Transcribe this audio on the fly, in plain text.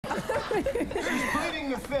Pleading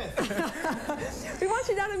the fifth. We want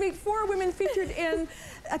you now to meet 4 women featured in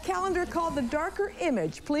a calendar called The Darker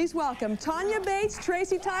Image. Please welcome Tanya Bates,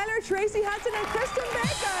 Tracy Tyler, Tracy Hudson, and Kristen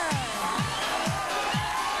Baker.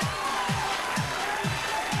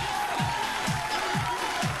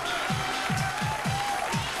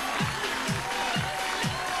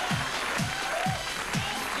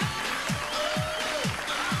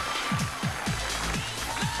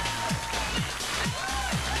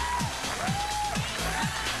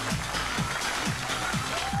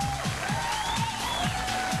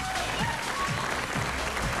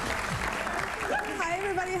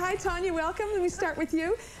 Hi, Tanya. Welcome. Let me start with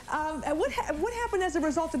you. What happened as a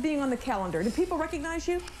result of being on the calendar? Did people recognize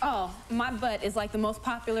you? Oh, my butt is like the most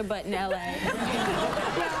popular butt in L.A.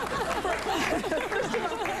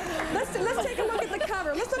 Let's take a look at the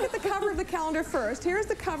cover. Let's look at the cover of the calendar first. Here's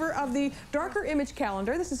the cover of the Darker Image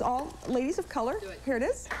calendar. This is all ladies of color. Here it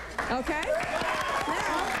is. Okay.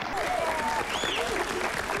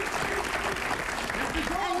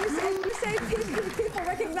 And you say people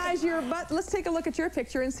recognize your butt. Let's take a look at your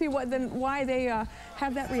picture and see why they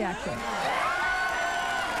have that reaction.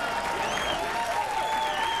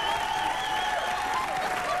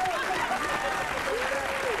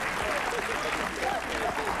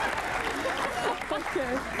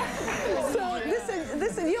 Okay. So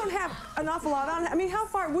listen, you don't have an awful lot on. I mean, how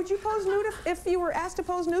far would you pose nude if you were asked to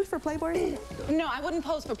pose nude for Playboy? No, I wouldn't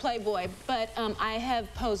pose for Playboy, but I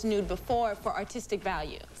have posed nude before for artistic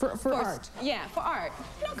value. For art? Yeah, for art.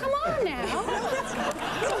 No, come on now.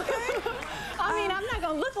 It's okay. I mean, I'm not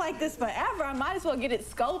going to look like this forever. I might as well get it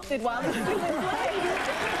sculpted while it's still in place.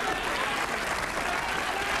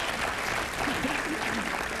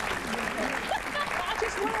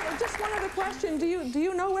 Just one other question. Do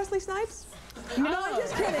you know Wesley Snipes? No, I'm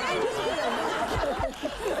just kidding. I'm just kidding.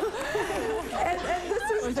 and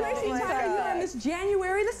this is Tracy Tyler. You are Miss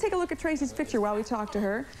January. Let's take a look at Tracy's picture while we talk to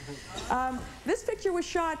her. This picture was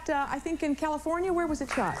shot, I think, in California. Where was it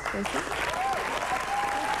shot, Tracy?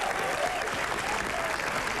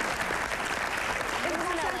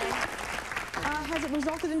 Has it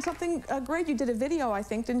resulted in something great? You did a video, I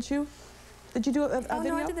think, didn't you? Did you do a video?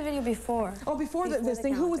 No, I did the video before. Oh, before this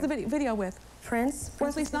thing. Who was the video with? Prince.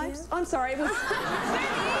 Wesley Snipes? I'm sorry. It was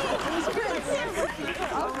Prince.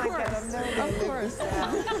 Of course.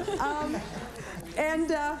 And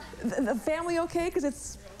the family okay? Because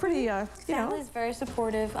it's pretty, you know. Family's very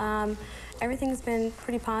supportive. Everything's been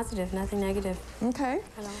pretty positive, nothing negative. Okay.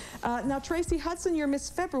 Now, Tracy Hudson, you're Miss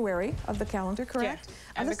February of the calendar, correct?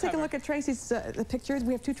 Yeah, let's take a look at Tracy's the pictures.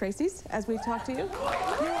 We have 2 Tracys as we talk to you.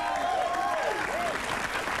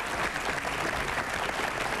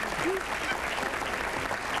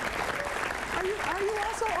 Are you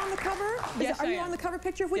also on the cover? Yes, Are you on the cover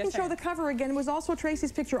picture? If we can show the cover again, it was also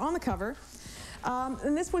Tracy's picture on the cover.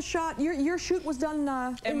 And this was shot, your shoot was done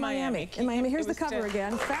in Miami. In Miami. Here's the cover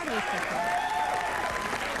again. Fabulous picture.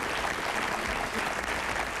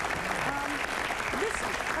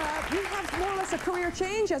 You have more or less a career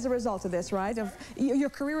change as a result of this, right? Your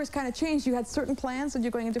career has kind of changed. You had certain plans and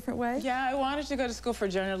you're going a different way? Yeah, I wanted to go to school for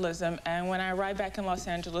journalism, and when I arrived back in Los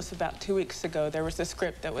Angeles about 2 weeks ago, there was a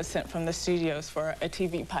script that was sent from the studios for a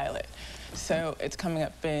TV pilot. So it's coming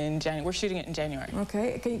up in January. We're shooting it in January.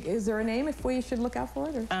 Okay. Is there a name if we should look out for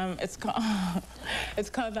it? Or? It's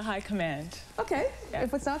called The High Command. Okay. Yeah.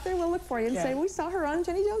 If it's out there, we'll look for you and say, we saw her on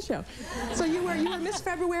Jenny Jones Show. So you were Miss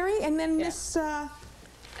February and then Miss...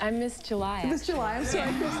 I'm Miss July. Miss July, I'm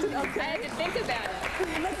sorry, Kristen. Okay. I had to think about it.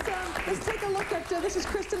 Let's take a look at, this is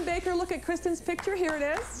Kristen Baker. Look at Kristen's picture. Here it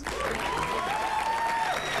is.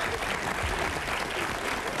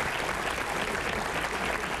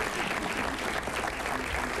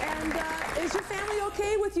 And is your family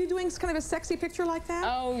okay with you doing kind of a sexy picture like that?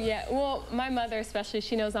 Oh, yeah. Well, my mother especially,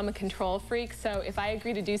 she knows I'm a control freak, so if I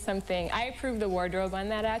agree to do something, I approve the wardrobe on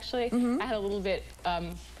that, actually. I had a little bit...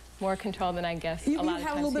 more control than I guess a lot of times You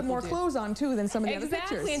have a little bit more clothes on, too, than some of the other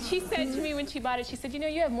pictures. Exactly, and she said to me when she bought it, she said, you know,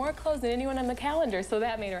 you have more clothes than anyone on the calendar, so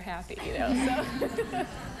that made her happy, you know, so...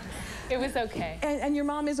 It was okay. And your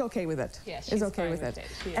mom is okay with it? Yeah, she's okay fine with it.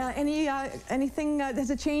 She is. Anything, has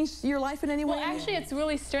it changed your life in any way? Well, actually, it's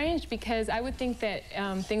really strange because I would think that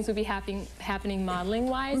things would be happening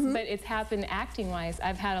modeling-wise, but it's happened acting-wise.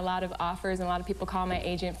 I've had a lot of offers and a lot of people call my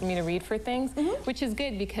agent for me to read for things, which is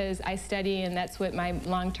good because I study and that's what my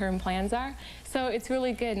long-term plans are. So it's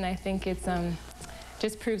really good, and I think it's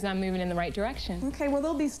just proves I'm moving in the right direction. Okay, well,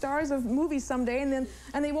 they'll be stars of movies someday, and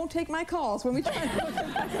they won't take my calls when we try to put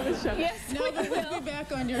them back on the show. Yes, no, but we'll be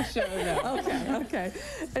back on your show, though. Okay, okay.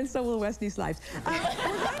 And so will Wesley Snipes. We're going to take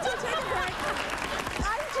a break.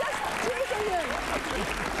 I'm just teasing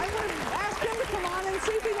you.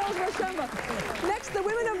 see if he knows where Shumba. Next, the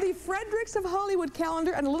women of the Fredericks of Hollywood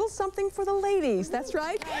calendar and a little something for the ladies. That's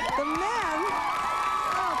right. The men,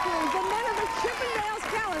 oh please, the men of the Chippendales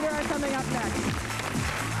calendar are coming up next.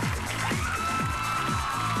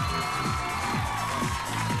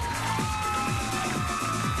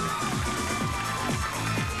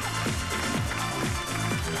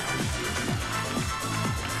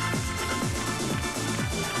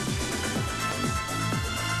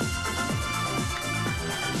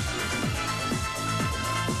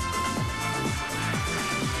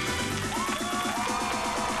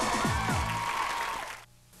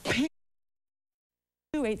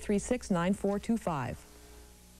 #836-9425.